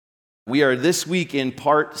We are this week in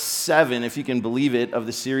part 7, if you can believe it, of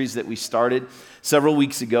the series that we started several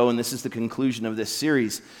weeks ago, and this is the conclusion of this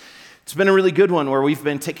series. It's been a really good one where we've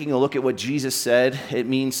been taking a look at what Jesus said it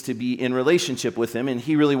means to be in relationship with him, and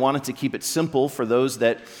he really wanted to keep it simple for those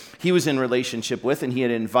that he was in relationship with, and he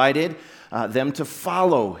had invited them to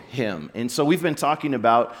follow him. And so we've been talking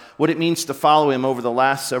about what it means to follow him over the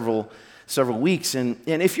last several weeks. And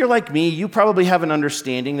if you're like me, you probably have an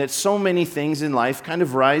understanding that so many things in life kind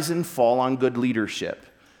of rise and fall on good leadership.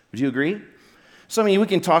 Would you agree? So, we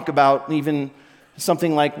can talk about even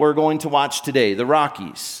something like we're going to watch today, the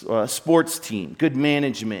Rockies, a sports team, good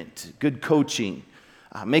management, good coaching,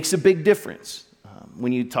 makes a big difference.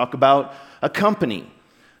 When you talk about a company,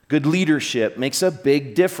 good leadership makes a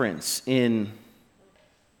big difference in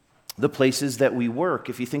the places that we work.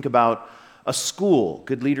 If you think about a school,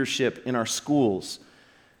 good leadership in our schools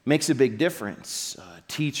makes a big difference.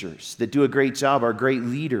 Teachers that do a great job are great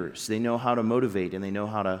leaders. They know how to motivate and they know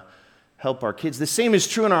how to help our kids. The same is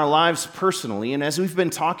true in our lives personally. And as we've been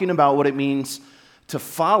talking about what it means to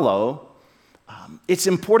follow, it's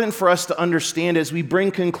important for us to understand as we bring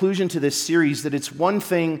conclusion to this series that it's one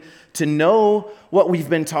thing to know what we've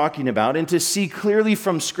been talking about and to see clearly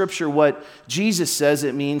from Scripture what Jesus says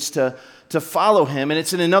it means to follow him. And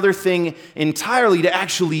it's another thing entirely to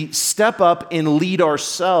actually step up and lead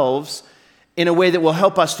ourselves in a way that will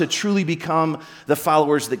help us to truly become the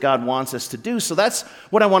followers that God wants us to do. So that's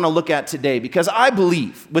what I want to look at today, because I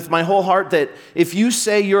believe with my whole heart that if you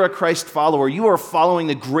say you're a Christ follower, you are following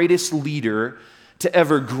the greatest leader to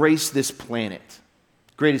ever grace this planet.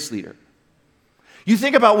 Greatest leader. You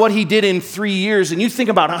think about what he did in 3 years, and you think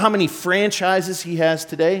about how many franchises he has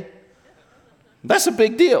today. That's a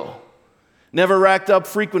big deal. Never racked up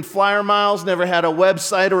frequent flyer miles, never had a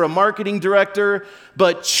website or a marketing director,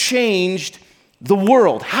 but changed the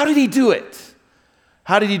world. How did he do it?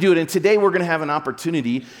 How did he do it? And today we're going to have an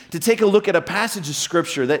opportunity to take a look at a passage of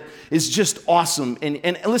Scripture that is just awesome.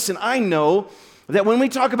 And listen, I know that when we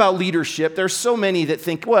talk about leadership, there's so many that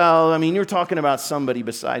think, well, you're talking about somebody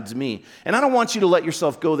besides me. And I don't want you to let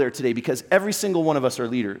yourself go there today, because every single one of us are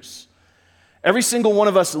leaders. Every single one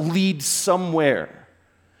of us leads somewhere.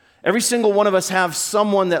 Every single one of us have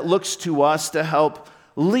someone that looks to us to help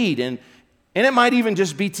lead. And it might even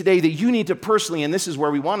just be today that you need to personally, and this is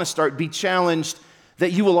where we want to start, be challenged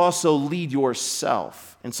that you will also lead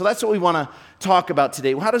yourself. And so that's what we want to talk about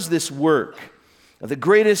today. How does this work? The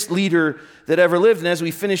greatest leader that ever lived. And as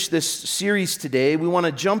we finish this series today, we want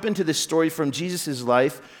to jump into this story from Jesus'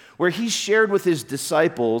 life where he shared with his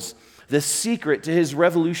disciples the secret to his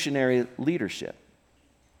revolutionary leadership.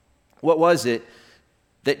 What was it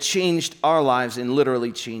that changed our lives and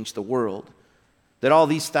literally changed the world? That all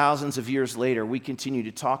these thousands of years later, we continue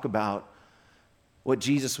to talk about what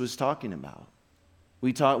Jesus was talking about.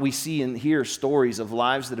 We see and hear stories of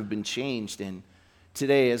lives that have been changed. And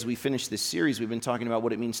today, as we finish this series, we've been talking about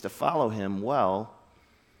what it means to follow him well.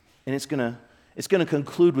 And it's going to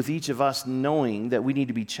conclude with each of us knowing that we need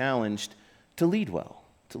to be challenged to lead well,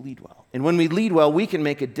 And when we lead well, we can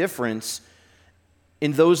make a difference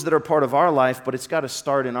in those that are part of our life, but it's got to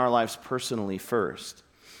start in our lives personally first.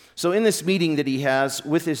 So in this meeting that he has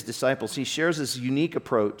with his disciples, he shares this unique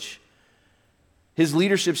approach. His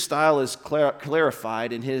leadership style is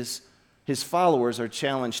clarified, and his followers are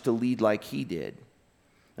challenged to lead like he did.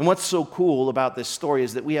 And what's so cool about this story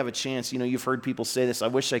is that we have a chance, you've heard people say this, I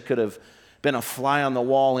wish I could have been a fly on the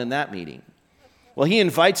wall in that meeting. Well, he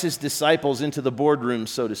invites his disciples into the boardroom,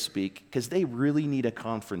 so to speak, because they really need a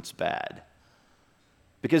conference bad.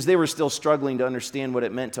 Because they were still struggling to understand what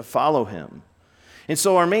it meant to follow him. And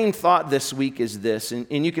so our main thought this week is this,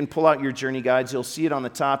 and you can pull out your journey guides. You'll see it on the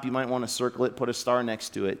top. You might want to circle it, put a star next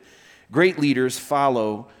to it. Great leaders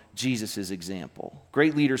follow Jesus' example.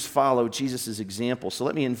 Great leaders follow Jesus' example. So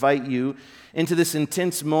let me invite you into this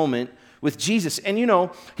intense moment with Jesus. And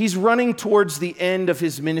he's running towards the end of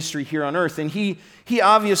his ministry here on earth, and he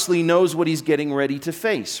obviously knows what he's getting ready to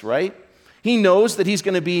face, right? He knows that he's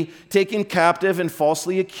going to be taken captive and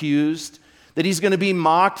falsely accused, that he's going to be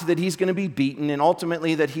mocked, that he's going to be beaten, and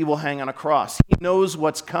ultimately that he will hang on a cross. He knows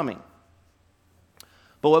what's coming.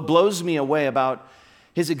 But what blows me away about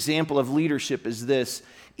his example of leadership is this.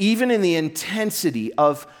 Even in the intensity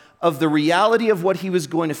of the reality of what he was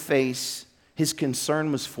going to face, his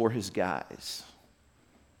concern was for his guys.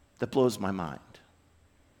 That blows my mind.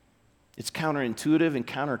 It's counterintuitive and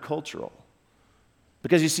countercultural.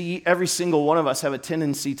 Because you see, every single one of us have a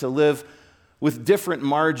tendency to live with different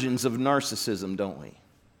margins of narcissism, don't we?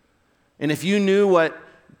 And if you knew what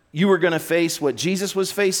you were going to face, what Jesus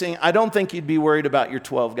was facing, I don't think you'd be worried about your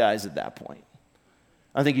 12 guys at that point.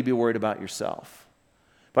 I think you'd be worried about yourself.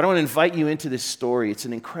 But I want to invite you into this story. It's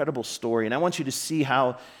an incredible story, and I want you to see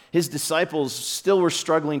how his disciples still were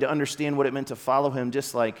struggling to understand what it meant to follow him,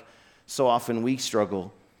 just like so often we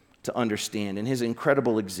struggle to understand, and his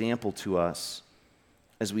incredible example to us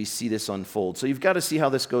as we see this unfold. So you've got to see how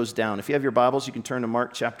this goes down. If you have your Bibles, you can turn to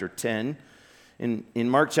Mark chapter 10. In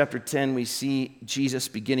Mark chapter 10, we see Jesus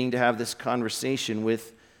beginning to have this conversation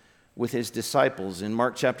with his disciples. In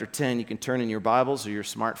Mark chapter 10, you can turn in your Bibles or your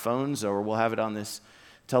smartphones, or we'll have it on this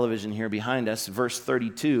television here behind us. Verse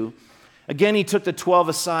 32, again, he took the 12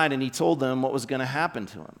 aside and he told them what was going to happen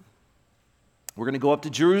to him. We're going to go up to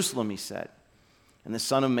Jerusalem, he said, and the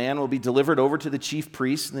Son of Man will be delivered over to the chief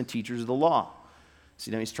priests and the teachers of the law. See,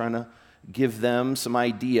 now he's trying to give them some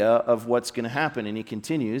idea of what's going to happen. And he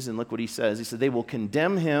continues, and look what he says. He said, they will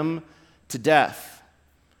condemn him to death,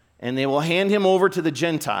 and they will hand him over to the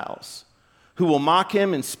Gentiles, who will mock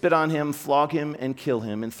him and spit on him, flog him, and kill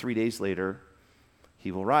him. And 3 days later,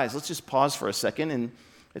 he will rise. Let's just pause for a second. And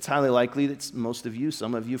it's highly likely that most of you,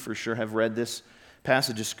 some of you for sure, have read this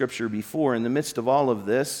passage of Scripture before. In the midst of all of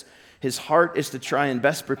this, his heart is to try and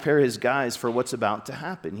best prepare his guys for what's about to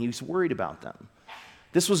happen. He's worried about them.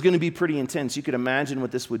 This was going to be pretty intense. You could imagine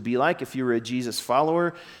what this would be like if you were a Jesus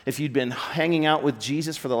follower, if you'd been hanging out with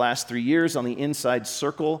Jesus for the last 3 years on the inside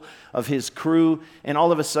circle of his crew, and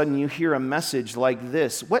all of a sudden you hear a message like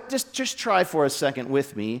this. Just try for a second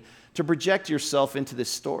with me to project yourself into this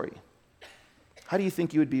story. How do you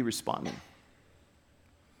think you would be responding?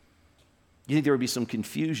 You think there would be some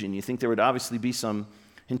confusion? You think there would obviously be some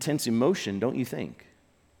intense emotion, don't you think?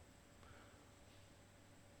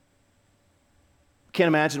 Can't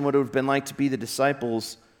imagine what it would have been like to be the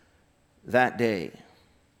disciples that day.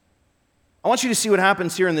 I want you to see what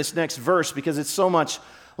happens here in this next verse because it's so much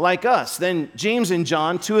like us. Then James and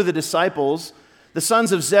John, two of the disciples, the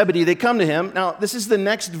sons of Zebedee, they come to him. Now, this is the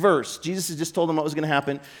next verse. Jesus has just told them what was going to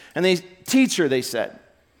happen. And they, teacher, they said,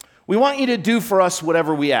 we want you to do for us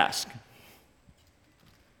whatever we ask.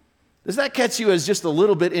 Does that catch you as just a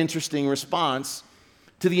little bit interesting response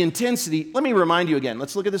to the intensity? Let me remind you again.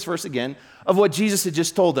 Let's look at this verse again of what Jesus had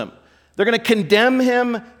just told them. They're going to condemn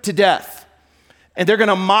him to death. And they're going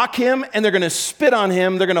to mock him, and they're going to spit on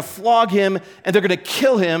him, they're going to flog him, and they're going to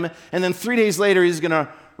kill him. And then 3 days later, he's going to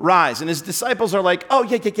rise. And his disciples are like, oh,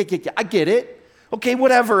 yeah, I get it. Okay,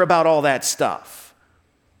 whatever about all that stuff.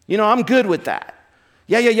 You know, I'm good with that.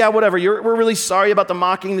 Yeah, whatever. We're really sorry about the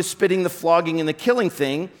mocking, the spitting, the flogging, and the killing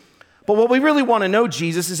thing. But what we really want to know,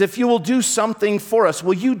 Jesus, is if you will do something for us,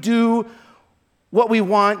 will you do what we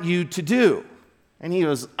want you to do? And he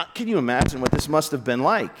goes, can you imagine what this must have been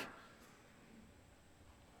like?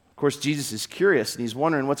 Of course, Jesus is curious, and he's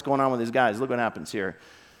wondering what's going on with his guys. Look what happens here.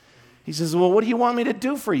 He says, well, what do you want me to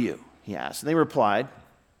do for you? He asked. And they replied,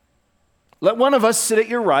 let one of us sit at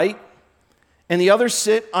your right, and the other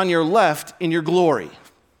sit on your left in your glory.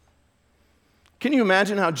 Can you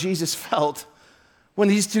imagine how Jesus felt when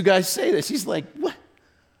these two guys say this? He's like,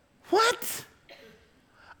 what?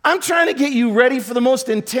 I'm trying to get you ready for the most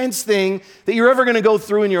intense thing that you're ever going to go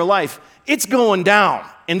through in your life. It's going down,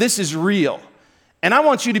 and this is real. And I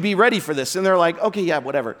want you to be ready for this. And they're like, okay, yeah,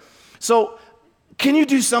 whatever. So can you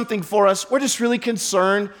do something for us? We're just really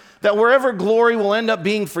concerned that wherever glory will end up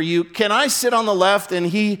being for you, can I sit on the left and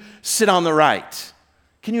he sit on the right?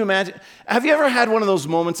 Can you imagine? Have you ever had one of those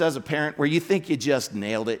moments as a parent where you think you just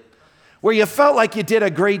nailed it? Where you felt like you did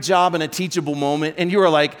a great job in a teachable moment and you were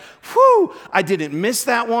like, whew, I didn't miss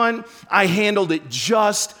that one. I handled it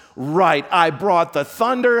just right. I brought the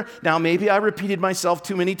thunder. Now, maybe I repeated myself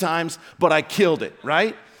too many times, but I killed it,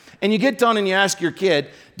 right? And you get done and you ask your kid,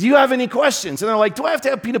 do you have any questions? And they're like, do I have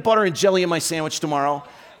to have peanut butter and jelly in my sandwich tomorrow?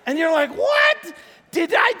 And you're like, what?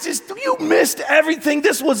 You missed everything.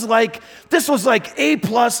 This was like A+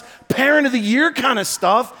 parent of the year kind of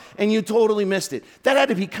stuff, and you totally missed it. That had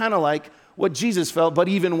to be kind of like what Jesus felt, but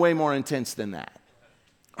even way more intense than that.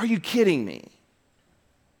 Are you kidding me?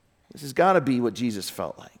 This has got to be what Jesus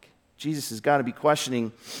felt like. Jesus has got to be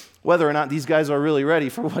questioning whether or not these guys are really ready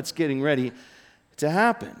for what's getting ready to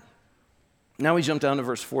happen. Now we jump down to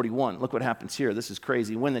verse 41. Look what happens here. This is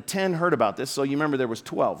crazy. When the 10 heard about this, so you remember there was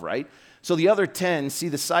 12, right? So the other 10 see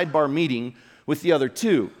the sidebar meeting with the other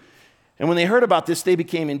 2. And when they heard about this, they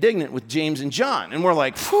became indignant with James and John. And we're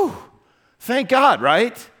like, whew, thank God,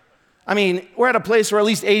 right? I mean, we're at a place where at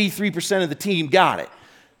least 83% of the team got it.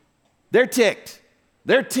 They're ticked.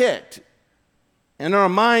 They're ticked. And in our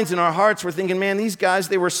minds and our hearts, we're thinking, man, these guys,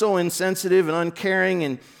 they were so insensitive and uncaring,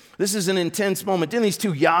 and this is an intense moment. Didn't these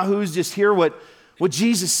 2 yahoos just hear what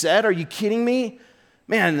Jesus said? Are you kidding me?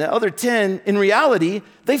 Man, the other 10, in reality,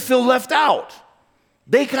 they feel left out.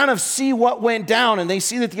 They kind of see what went down, and they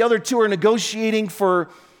see that the other two are negotiating for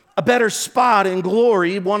a better spot in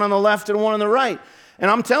glory, one on the left and one on the right. And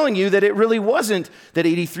I'm telling you that it really wasn't that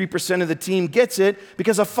 83% of the team gets it,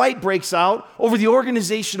 because a fight breaks out over the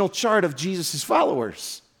organizational chart of Jesus'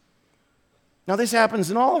 followers. Now, this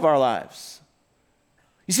happens in all of our lives.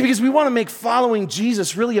 You see, because we want to make following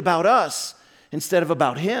Jesus really about us instead of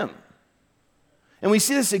about him. And we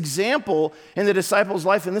see this example in the disciples'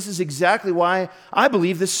 life, and this is exactly why I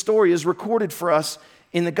believe this story is recorded for us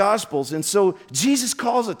in the Gospels. And so Jesus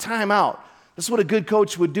calls a timeout. This is what a good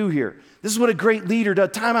coach would do here. This is what a great leader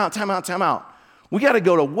does. Time out, time out, time out. We got to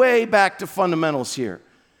go to way back to fundamentals here,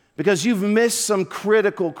 because you've missed some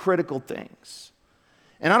critical things.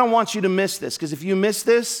 And I don't want you to miss this, because if you miss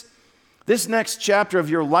this, this next chapter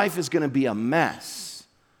of your life is going to be a mess.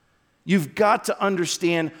 You've got to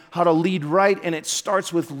understand how to lead right, and it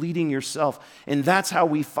starts with leading yourself. And that's how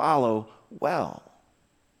we follow well.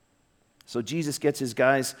 So Jesus gets his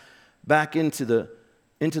guys back into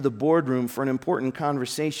the boardroom for an important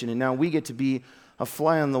conversation, and now we get to be a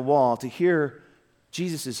fly on the wall to hear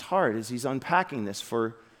Jesus' heart as he's unpacking this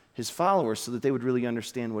for his followers so that they would really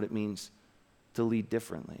understand what it means to lead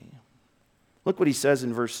differently. Look what he says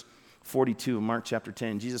in verse 42 of Mark chapter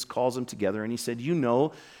 10. Jesus calls them together and he said, "You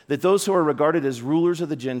know that those who are regarded as rulers of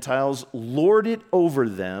the Gentiles lord it over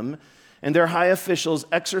them, and their high officials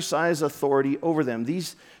exercise authority over them."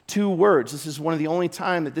 These two words, this is one of the only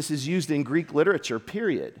time that this is used in Greek literature,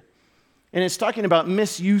 period. And it's talking about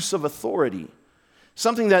misuse of authority,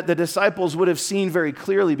 something that the disciples would have seen very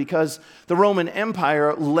clearly because the Roman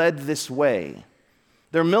Empire led this way.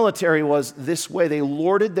 Their military was this way. They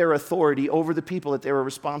lorded their authority over the people that they were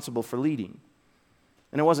responsible for leading.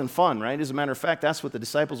 And it wasn't fun, right? As a matter of fact, that's what the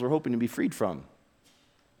disciples were hoping to be freed from.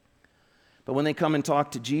 But when they come and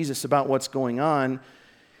talk to Jesus about what's going on,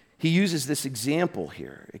 he uses this example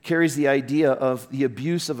here. It carries the idea of the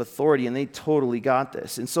abuse of authority, and they totally got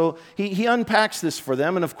this. And so he unpacks this for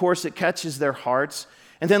them, and of course it catches their hearts.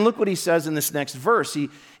 And then look what he says in this next verse.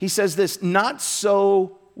 He says this, "Not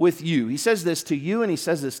so with you." He says this to you, and he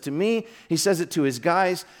says this to me. He says it to his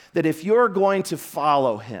guys, that if you're going to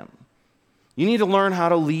follow him, you need to learn how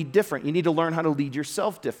to lead different. You need to learn how to lead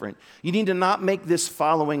yourself different. You need to not make this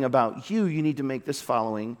following about you. You need to make this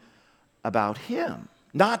following about him.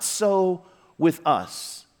 Not so with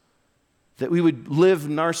us, that we would live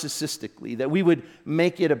narcissistically, that we would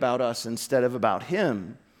make it about us instead of about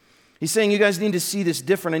him. He's saying you guys need to see this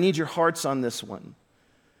different. I need your hearts on this one.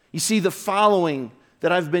 You see, the following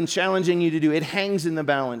that I've been challenging you to do, it hangs in the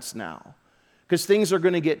balance now, because things are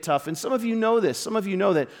going to get tough. And some of you know this. Some of you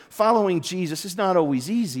know that following Jesus is not always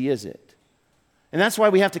easy, is it? And that's why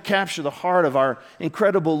we have to capture the heart of our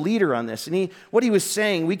incredible leader on this. And what he was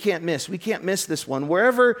saying, we can't miss this one.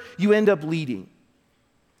 Wherever you end up leading,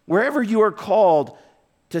 wherever you are called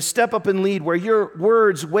to step up and lead, where your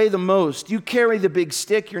words weigh the most, you carry the big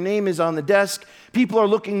stick, your name is on the desk, people are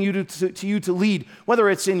looking to you to lead, whether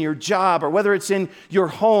it's in your job or whether it's in your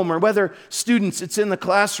home or whether students, it's in the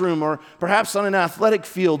classroom or perhaps on an athletic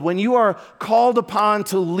field. When you are called upon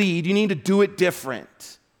to lead, you need to do it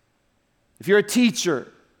different. If you're a teacher,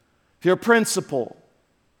 if you're a principal,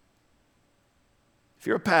 if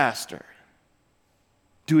you're a pastor,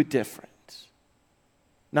 do it different.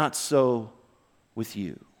 Not so with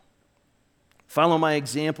you. Follow my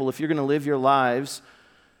example. If you're going to live your lives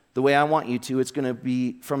the way I want you to, it's going to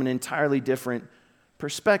be from an entirely different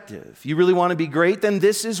perspective. You really want to be great? Then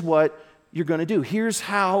this is what you're going to do. Here's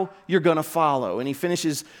how you're going to follow. And he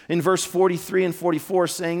finishes in verse 43 and 44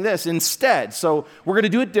 saying this, instead. So we're going to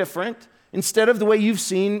do it different. Instead of the way you've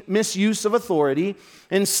seen misuse of authority,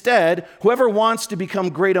 instead, whoever wants to become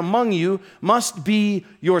great among you must be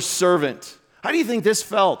your servant. How do you think this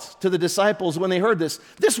felt to the disciples when they heard this?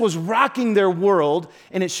 This was rocking their world,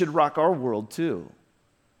 and it should rock our world too.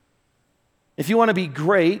 If you want to be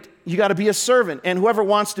great, you got to be a servant. And whoever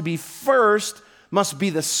wants to be first must be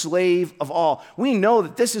the slave of all. We know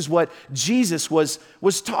that this is what Jesus was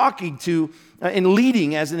talking to and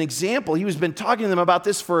leading as an example. He was been talking to them about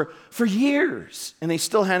this for years, and they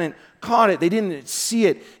still hadn't caught it. They didn't see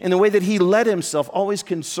it in the way that he led himself, always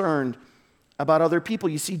concerned about other people.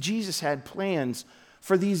 You see, Jesus had plans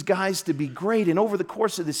for these guys to be great. And over the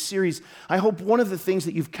course of this series, I hope one of the things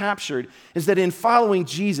that you've captured is that in following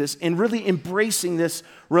Jesus and really embracing this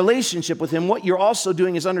relationship with him, what you're also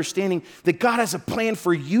doing is understanding that God has a plan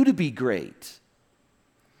for you to be great,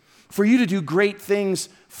 for you to do great things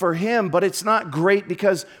for him. But it's not great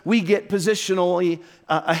because we get positionally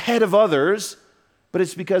ahead of others, but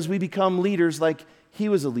it's because we become leaders like he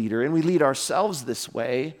was a leader, and we lead ourselves this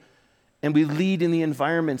way. And we lead in the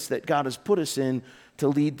environments that God has put us in to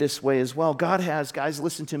lead this way as well. God has, guys,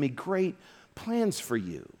 listen to me, great plans for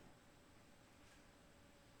you.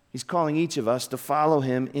 He's calling each of us to follow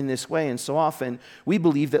him in this way. And so often we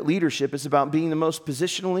believe that leadership is about being the most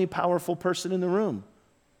positionally powerful person in the room.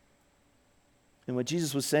 And what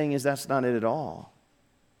Jesus was saying is that's not it at all.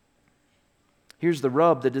 Here's the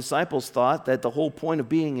rub. The disciples thought that the whole point of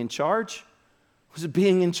being in charge was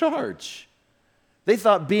being in charge. They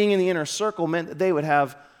thought being in the inner circle meant that they would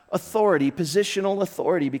have authority, positional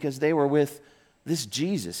authority, because they were with this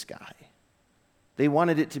Jesus guy. They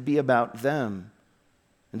wanted it to be about them.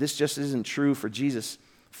 And this just isn't true for Jesus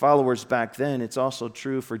followers back then. It's also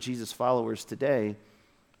true for Jesus followers today,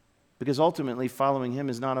 because ultimately following him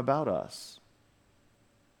is not about us.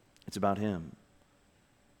 It's about him.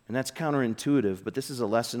 And that's counterintuitive, but this is a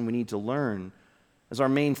lesson we need to learn. As our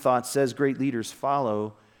main thought says, great leaders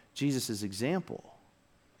follow Jesus' example.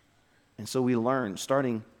 And so we learn,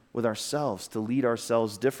 starting with ourselves, to lead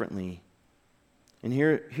ourselves differently. And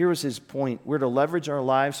here was his point. We're to leverage our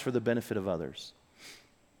lives for the benefit of others.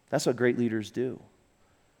 That's what great leaders do.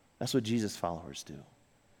 That's what Jesus followers do.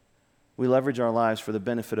 We leverage our lives for the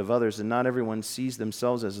benefit of others, and not everyone sees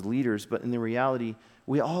themselves as leaders, but in the reality,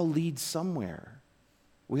 we all lead somewhere.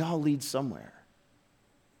 We all lead somewhere.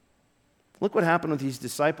 Look what happened with these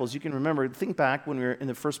disciples. You can remember, think back when we were in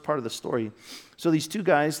the first part of the story. So these two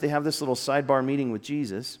guys, they have this little sidebar meeting with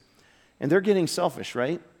Jesus, and they're getting selfish,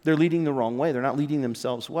 right? They're leading the wrong way. They're not leading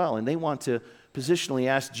themselves well, and they want to positionally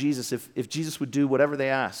ask Jesus if Jesus would do whatever they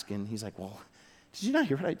ask. And he's like, well, did you not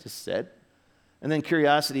hear what I just said? And then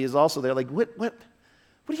curiosity is also there, like, what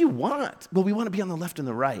do you want? Well, we want to be on the left and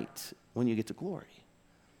the right when you get to glory.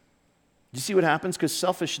 Do you see what happens? Because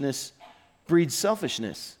selfishness breeds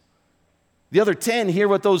selfishness. The other 10 hear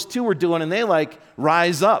what those two were doing, and they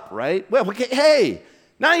rise up, right? Well, okay, hey,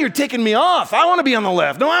 now you're taking me off. I want to be on the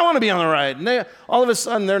left. No, I want to be on the right. And all of a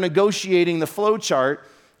sudden, they're negotiating the flow chart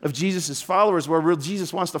of Jesus' followers, where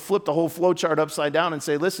Jesus wants to flip the whole flow chart upside down and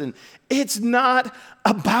say, listen, it's not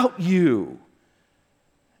about you.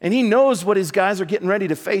 And he knows what his guys are getting ready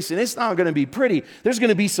to face, and it's not going to be pretty. There's going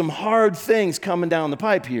to be some hard things coming down the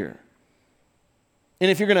pipe here. And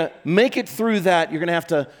if you're going to make it through that, you're going to have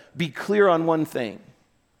to be clear on one thing.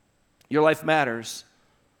 Your life matters,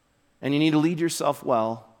 and you need to lead yourself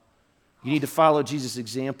well. You need to follow Jesus'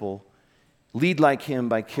 example. Lead like him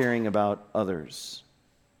by caring about others.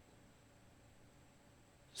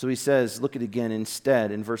 So he says, look at it again,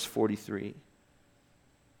 instead, in verse 43.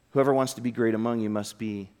 Whoever wants to be great among you must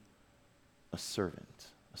be a servant.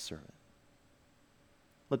 A servant.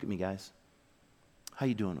 Look at me, guys. How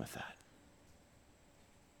you doing with that?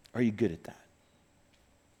 Are you good at that?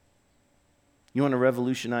 You want to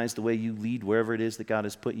revolutionize the way you lead wherever it is that God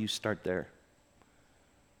has put you? Start there.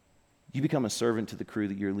 You become a servant to the crew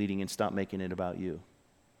that you're leading and stop making it about you.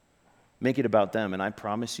 Make it about them, and I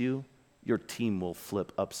promise you, your team will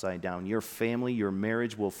flip upside down. Your family, your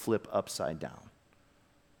marriage will flip upside down.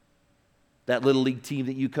 That little league team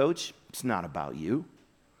that you coach, it's not about you.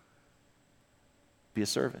 Be a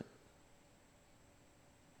servant.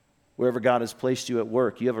 Wherever God has placed you at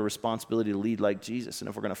work, you have a responsibility to lead like Jesus. And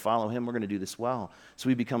if we're going to follow him, we're going to do this well. So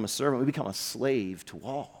we become a servant. We become a slave to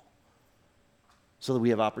all, so that we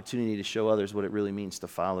have opportunity to show others what it really means to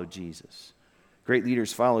follow Jesus. Great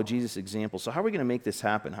leaders follow Jesus' example. So how are we going to make this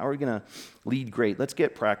happen? How are we going to lead great? Let's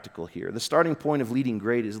get practical here. The starting point of leading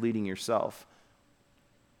great is leading yourself.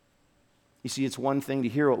 You see, it's one thing to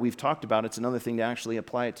hear what we've talked about. It's another thing to actually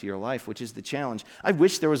apply it to your life, which is the challenge. I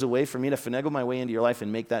wish there was a way for me to finagle my way into your life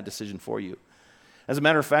and make that decision for you. As a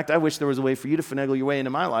matter of fact, I wish there was a way for you to finagle your way into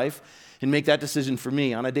my life and make that decision for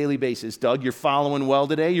me on a daily basis. Doug, you're following well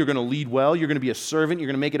today. You're going to lead well. You're going to be a servant. You're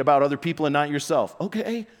going to make it about other people and not yourself.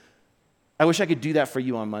 Okay. I wish I could do that for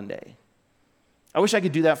you on Monday. I wish I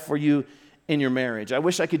could do that for you in your marriage. I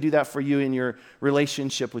wish I could do that for you in your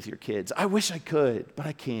relationship with your kids. I wish I could, but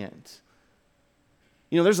I can't.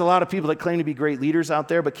 You know, there's a lot of people that claim to be great leaders out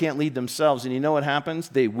there but can't lead themselves. And you know what happens?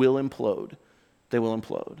 They will implode. They will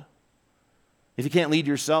implode. If you can't lead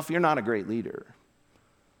yourself, you're not a great leader.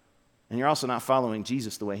 And you're also not following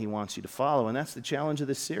Jesus the way he wants you to follow. And that's the challenge of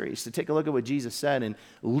this series, to take a look at what Jesus said and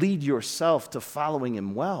lead yourself to following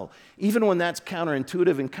him well, even when that's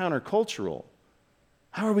counterintuitive and countercultural.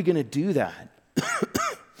 How are we going to do that?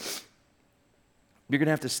 You're going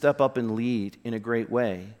to have to step up and lead in a great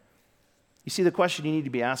way. You see, the question you need to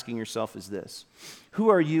be asking yourself is this: who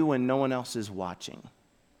are you when no one else is watching?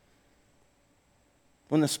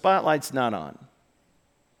 When the spotlight's not on?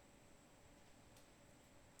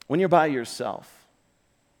 When you're by yourself?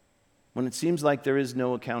 When it seems like there is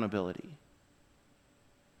no accountability?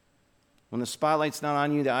 When the spotlight's not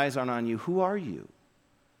on you, the eyes aren't on you, who are you?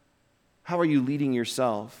 How are you leading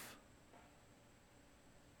yourself?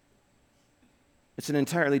 It's an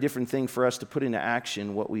entirely different thing for us to put into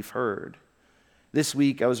action what we've heard. This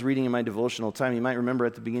week, I was reading in my devotional time. You might remember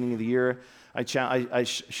at the beginning of the year, I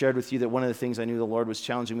shared with you that one of the things I knew the Lord was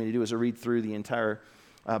challenging me to do was to read through the entire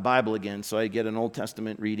Bible again. So I get an Old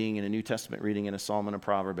Testament reading and a New Testament reading and a Psalm and a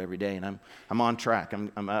proverb every day, and I'm on track.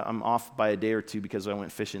 I'm off by a day or two because I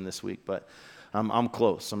went fishing this week, but I'm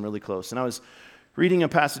close. I'm really close. And I was reading a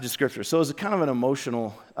passage of Scripture. So it was kind of an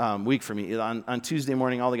emotional week for me. On Tuesday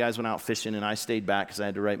morning, all the guys went out fishing, and I stayed back because I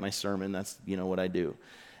had to write my sermon. That's what I do.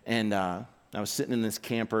 And I was sitting in this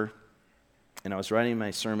camper, and I was writing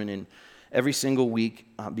my sermon, and every single week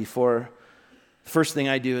before, the first thing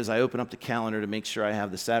I do is I open up the calendar to make sure I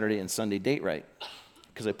have the Saturday and Sunday date right,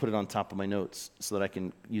 because I put it on top of my notes so that I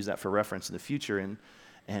can use that for reference in the future.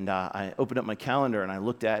 And I opened up my calendar, and I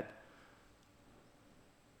looked at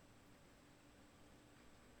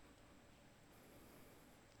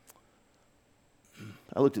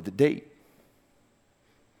the date,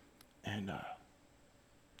 and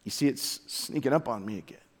you see it's sneaking up on me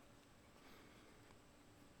again.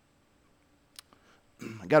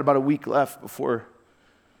 I got about a week left before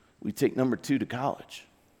we take number 2 to college.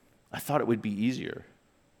 I thought it would be easier.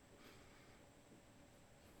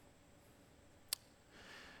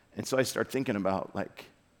 And so I start thinking about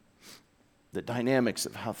the dynamics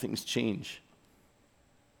of how things change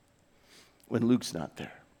when Luke's not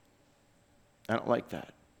there. I don't like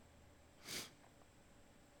that.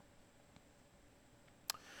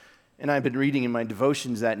 And I've been reading in my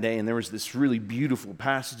devotions that day, and there was this really beautiful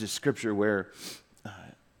passage of Scripture where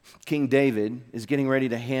King David is getting ready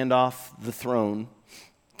to hand off the throne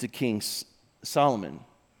to King Solomon.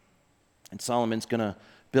 And Solomon's going to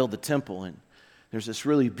build the temple, and there's this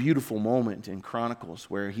really beautiful moment in Chronicles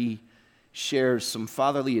where he shares some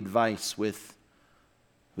fatherly advice with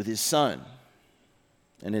his son.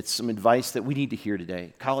 And it's some advice that we need to hear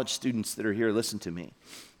today. College students that are here, listen to me.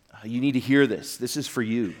 You need to hear this. This is for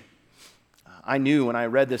you. I knew when I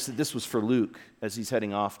read this that this was for Luke as he's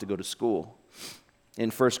heading off to go to school. In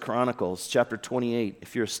 1 Chronicles chapter 28,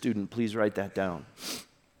 if you're a student, please write that down.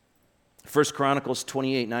 1 Chronicles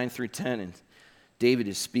 28, 9 through 10, and David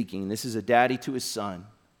is speaking. This is a daddy to his son.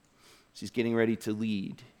 He's getting ready to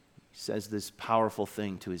lead. He says this powerful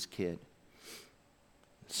thing to his kid.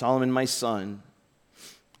 Solomon, my son,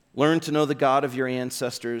 learn to know the God of your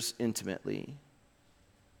ancestors intimately.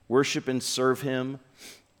 Worship and serve him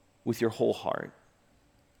with your whole heart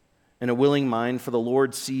and a willing mind, for the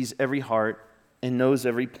Lord sees every heart and knows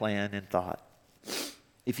every plan and thought.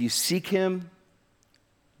 If you seek him,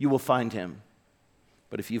 you will find him.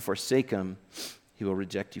 But if you forsake him, he will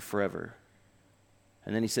reject you forever.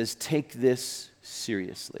 And then he says, take this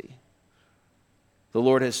seriously. The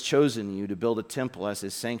Lord has chosen you to build a temple as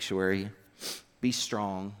his sanctuary. Be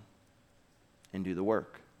strong and do the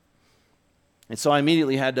work. And so I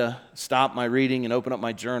immediately had to stop my reading and open up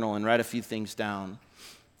my journal and write a few things down.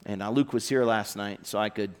 And Luke was here last night, so I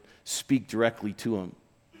could speak directly to him.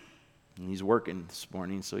 And he's working this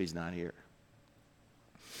morning, so he's not here.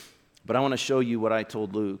 But I want to show you what I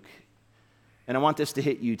told Luke. And I want this to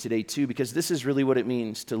hit you today too, because this is really what it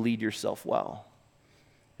means to lead yourself well.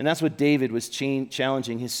 And that's what David was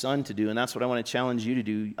challenging his son to do, and that's what I want to challenge you to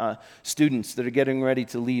do. Students that are getting ready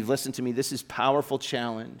to leave, listen to me. This is a powerful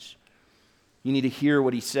challenge. You need to hear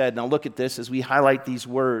what he said. Now look at this as we highlight these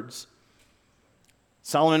words.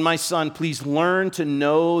 Solomon, my son, please learn to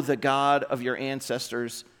know the God of your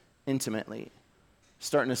ancestors intimately.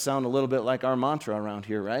 Starting to sound a little bit like our mantra around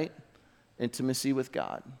here, right? Intimacy with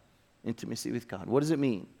God. Intimacy with God. What does it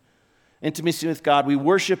mean? Intimacy with God. We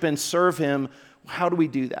worship and serve him. How do we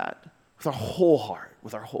do that? With our whole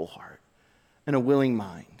heart, and a willing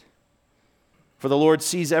mind. For the Lord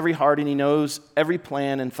sees every heart and he knows every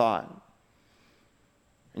plan and thought.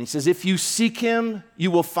 And he says, if you seek him, you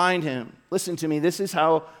will find him. Listen to me, this is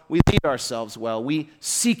how we lead ourselves well. We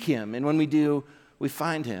seek him, and when we do, we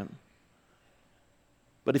find him.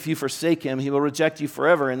 But if you forsake him, he will reject you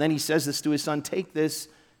forever. And then he says this to his son, take this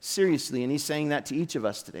seriously. And he's saying that to each of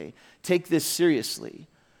us today. Take this seriously.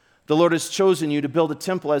 The Lord has chosen you to build a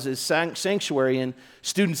temple as his sanctuary. And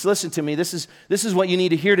students, listen to me. This is what you need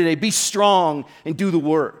to hear today. Be strong and do the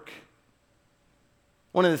work.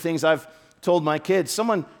 One of the things I've told my kids,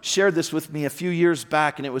 someone shared this with me a few years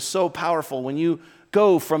back, and it was so powerful. When you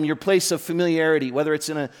go from your place of familiarity, whether it's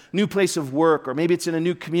in a new place of work, or maybe it's in a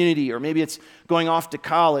new community, or maybe it's going off to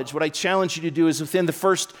college, what I challenge you to do is within the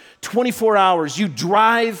first 24 hours, you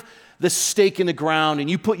drive the stake in the ground and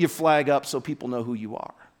you put your flag up so people know who you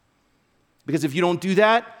are. Because if you don't do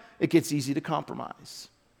that, it gets easy to compromise.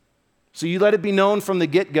 So you let it be known from the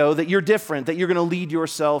get-go that you're different, that you're going to lead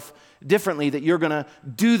yourself differently, that you're going to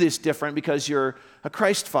do this different because you're a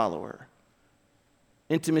Christ follower.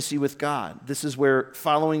 Intimacy with God. This is where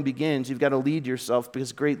following begins. You've got to lead yourself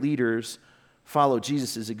because great leaders follow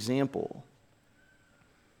Jesus' example.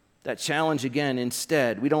 That challenge again,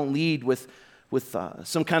 instead, we don't lead with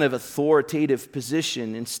some kind of authoritative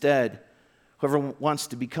position. Instead, whoever wants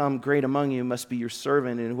to become great among you must be your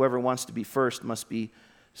servant, and whoever wants to be first must be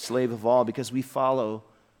slave of all, because we follow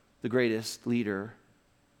the greatest leader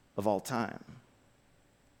of all time.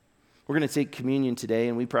 We're going to take communion today,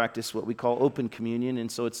 and we practice what we call open communion, and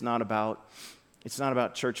so it's not about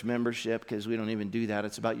church membership, because we don't even do that.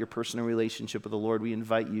 It's about your personal relationship with the Lord. We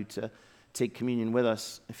invite you to take communion with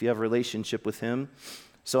us if you have a relationship with Him.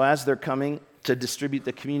 So as they're coming to distribute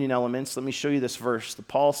the communion elements, let me show you this verse.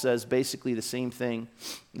 Paul says basically the same thing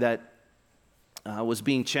that was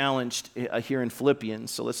being challenged here in Philippians.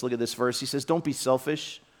 So let's look at this verse. He says, don't be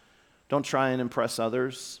selfish. Don't try and impress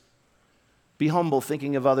others. Be humble,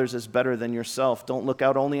 thinking of others as better than yourself. Don't look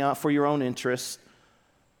out only out for your own interests,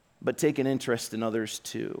 but take an interest in others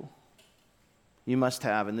too. You must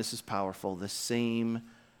have, and this is powerful, the same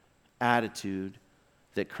attitude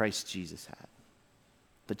that Christ Jesus had.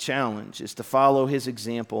 The challenge is to follow His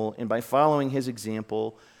example, and by following His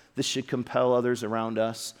example, this should compel others around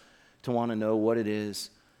us to want to know what it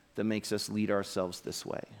is that makes us lead ourselves this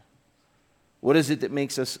way. What is it that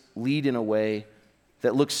makes us lead in a way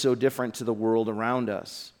that looks so different to the world around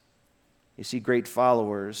us? You see, great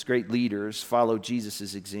followers, great leaders follow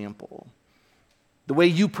Jesus' example. The way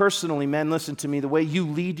you personally, men, listen to me, the way you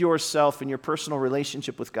lead yourself in your personal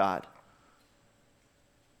relationship with God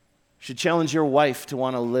should challenge your wife to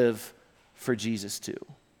want to live for Jesus too.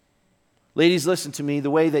 Ladies, listen to me, the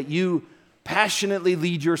way that you passionately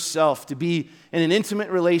lead yourself to be in an intimate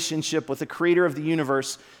relationship with the creator of the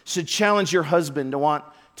universe should challenge your husband to want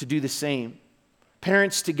to do the same.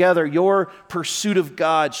 Parents together, your pursuit of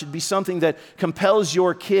God should be something that compels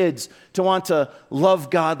your kids to want to love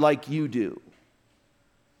God like you do.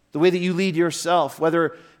 The way that you lead yourself,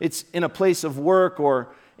 whether it's in a place of work or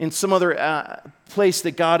in some other place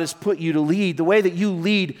that God has put you to lead, the way that you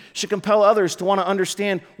lead should compel others to want to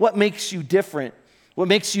understand what makes you different. What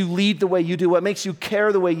makes you lead the way you do? What makes you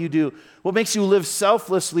care the way you do? What makes you live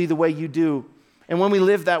selflessly the way you do? And when we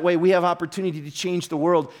live that way, we have opportunity to change the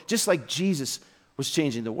world, just like Jesus was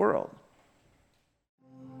changing the world.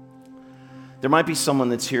 There might be someone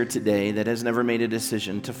that's here today that has never made a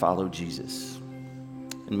decision to follow Jesus.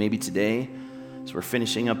 And maybe today, as we're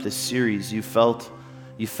finishing up this series, you felt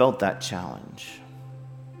that challenge.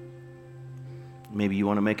 Maybe you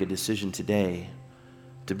want to make a decision today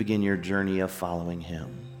to begin your journey of following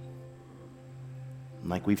Him. And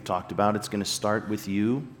like we've talked about, it's going to start with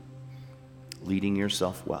you leading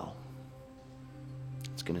yourself well.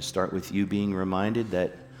 It's going to start with you being reminded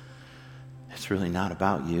that it's really not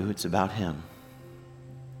about you, it's about Him.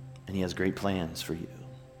 And He has great plans for you.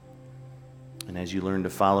 And as you learn to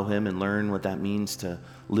follow Him and learn what that means to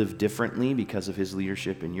live differently because of His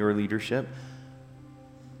leadership and your leadership,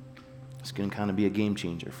 it's going to kind of be a game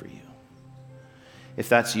changer for you. If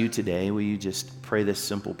that's you today, will you just pray this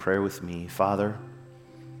simple prayer with me? Father,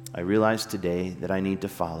 I realize today that I need to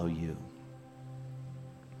follow you.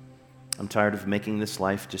 I'm tired of making this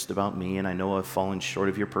life just about me, and I know I've fallen short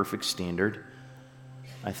of your perfect standard.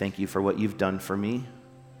 I thank you for what you've done for me.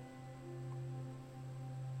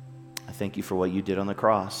 I thank you for what you did on the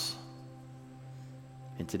cross.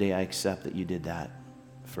 And today I accept that you did that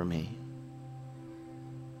for me.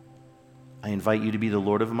 I invite you to be the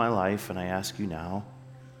Lord of my life, and I ask you now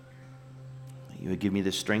that you would give me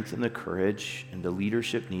the strength and the courage and the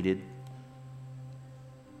leadership needed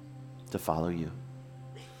to follow you.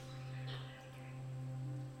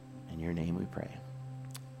 In your name we pray.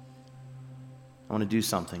 I want to do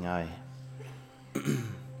something. I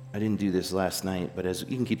didn't do this last night, but as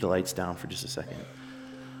you can keep the lights down for just a second.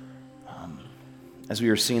 As we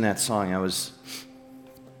were singing that song, I was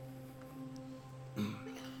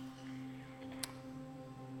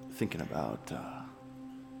thinking about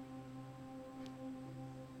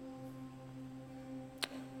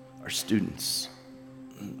our students,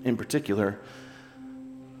 in particular,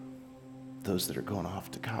 those that are going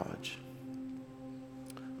off to college.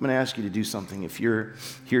 I'm going to ask you to do something. If you're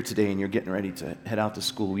here today and you're getting ready to head out to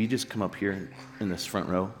school, will you just come up here in this front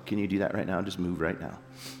row? Can you do that right now? Just move right now,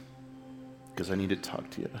 because I need to talk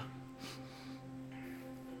to you.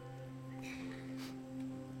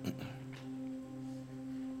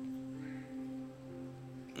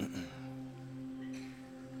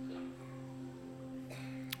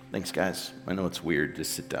 Thanks, guys. I know it's weird.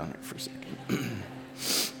 Just sit down here for a second.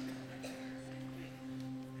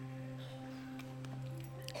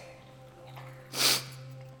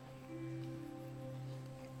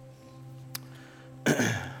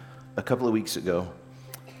 couple of weeks ago,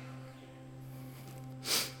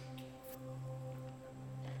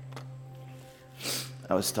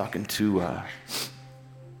 I was talking to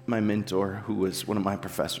my mentor, who was one of my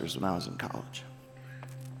professors when I was in college.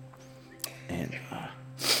 And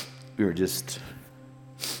we were just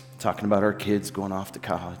talking about our kids going off to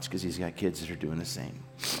college, because he's got kids that are doing the same.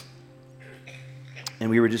 And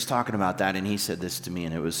we were just talking about that, and he said this to me,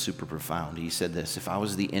 and it was super profound. He said this: if I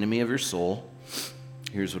was the enemy of your soul,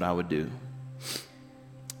 here's what I would do.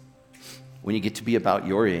 When you get to be about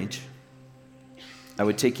your age, I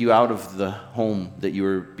would take you out of the home that you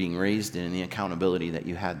were being raised in and the accountability that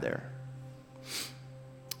you had there.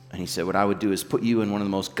 And he said, what I would do is put you in one of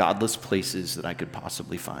the most godless places that I could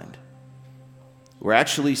possibly find, where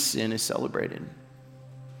actually sin is celebrated,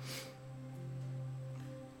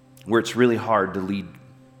 where it's really hard to lead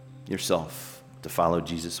yourself to follow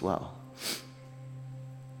Jesus well.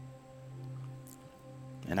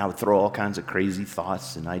 And I would throw all kinds of crazy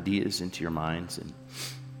thoughts and ideas into your minds, and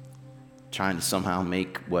trying to somehow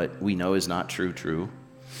make what we know is not true.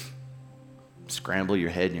 Scramble your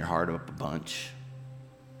head and your heart up a bunch,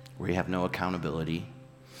 where you have no accountability,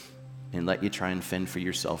 and let you try and fend for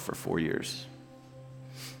yourself for 4 years.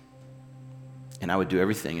 And I would do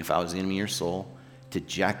everything, if I was the enemy of your soul, to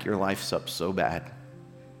jack your life up so bad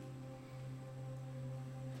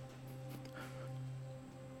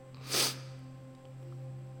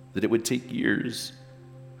that it would take years,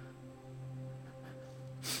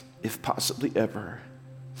 if possibly ever,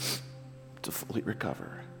 to fully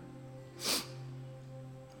recover.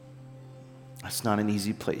 That's not an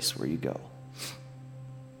easy place where you go.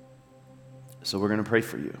 So we're going to pray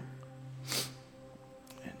for you.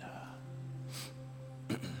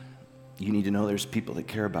 And you need to know there's people that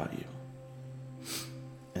care about you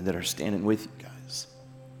and that are standing with you guys.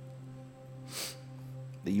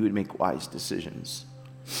 That you would make wise decisions.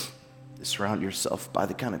 To surround yourself by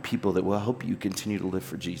the kind of people that will help you continue to live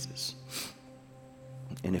for Jesus.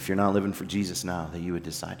 And if you're not living for Jesus now, that you would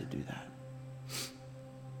decide to do that.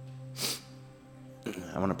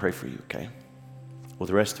 I want to pray for you, okay? Well,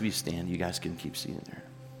 the rest of you stand. You guys can keep seated there.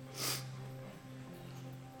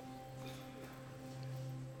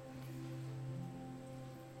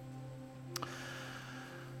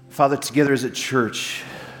 Father, together as a church,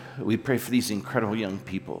 we pray for these incredible young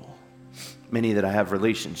people, many that I have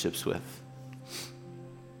relationships with.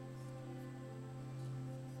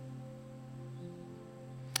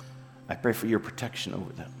 I pray for your protection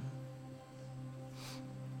over them.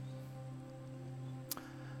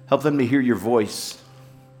 Help them to hear your voice,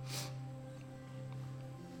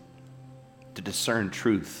 to discern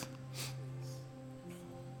truth.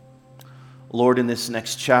 Lord, in this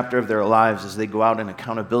next chapter of their lives, as they go out and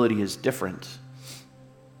accountability is different,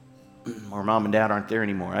 or mom and dad aren't there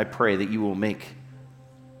anymore, I pray that you will make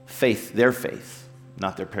faith their faith,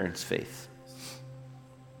 not their parents' faith.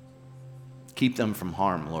 Keep them from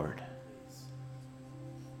harm, Lord.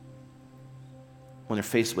 When they're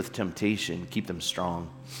faced with temptation, keep them strong.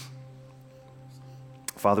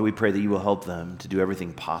 Father, we pray that you will help them to do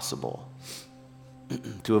everything possible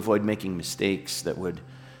to avoid making mistakes that would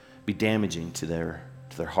be damaging to their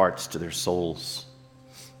hearts, to their souls,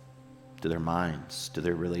 to their minds, to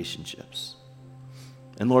their relationships.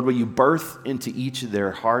 And Lord, will you birth into each of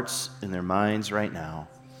their hearts and their minds right now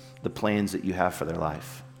the plans that you have for their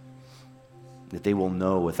life, that they will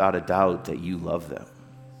know without a doubt that you love them,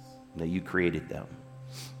 that you created them,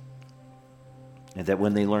 and that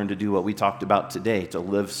when they learn to do what we talked about today, to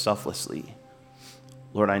live selflessly,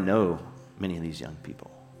 Lord, I know many of these young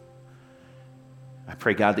people. I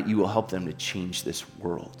pray, God, that you will help them to change this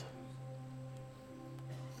world.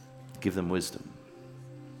 Give them wisdom.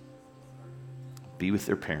 Be with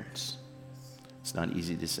their parents. It's not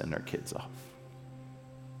easy to send our kids off.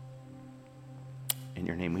 In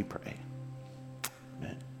your name we pray.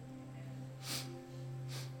 Amen.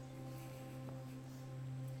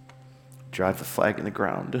 Drive the flag in the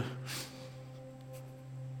ground.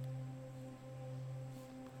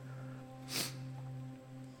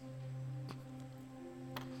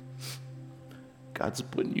 God's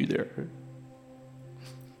putting you there.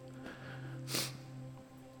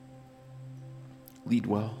 Lead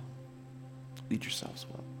well. Lead yourselves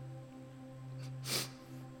well.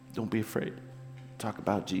 Don't be afraid. Talk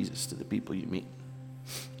about Jesus to the people you meet.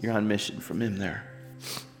 You're on mission from him there.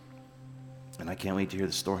 And I can't wait to hear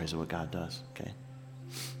the stories of what God does, okay?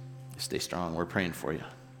 Stay strong. We're praying for you.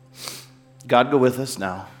 God, go with us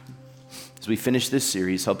now. As we finish this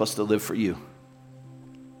series, help us to live for you,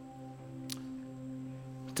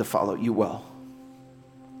 to follow you well.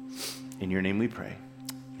 In your name we pray.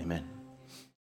 Amen.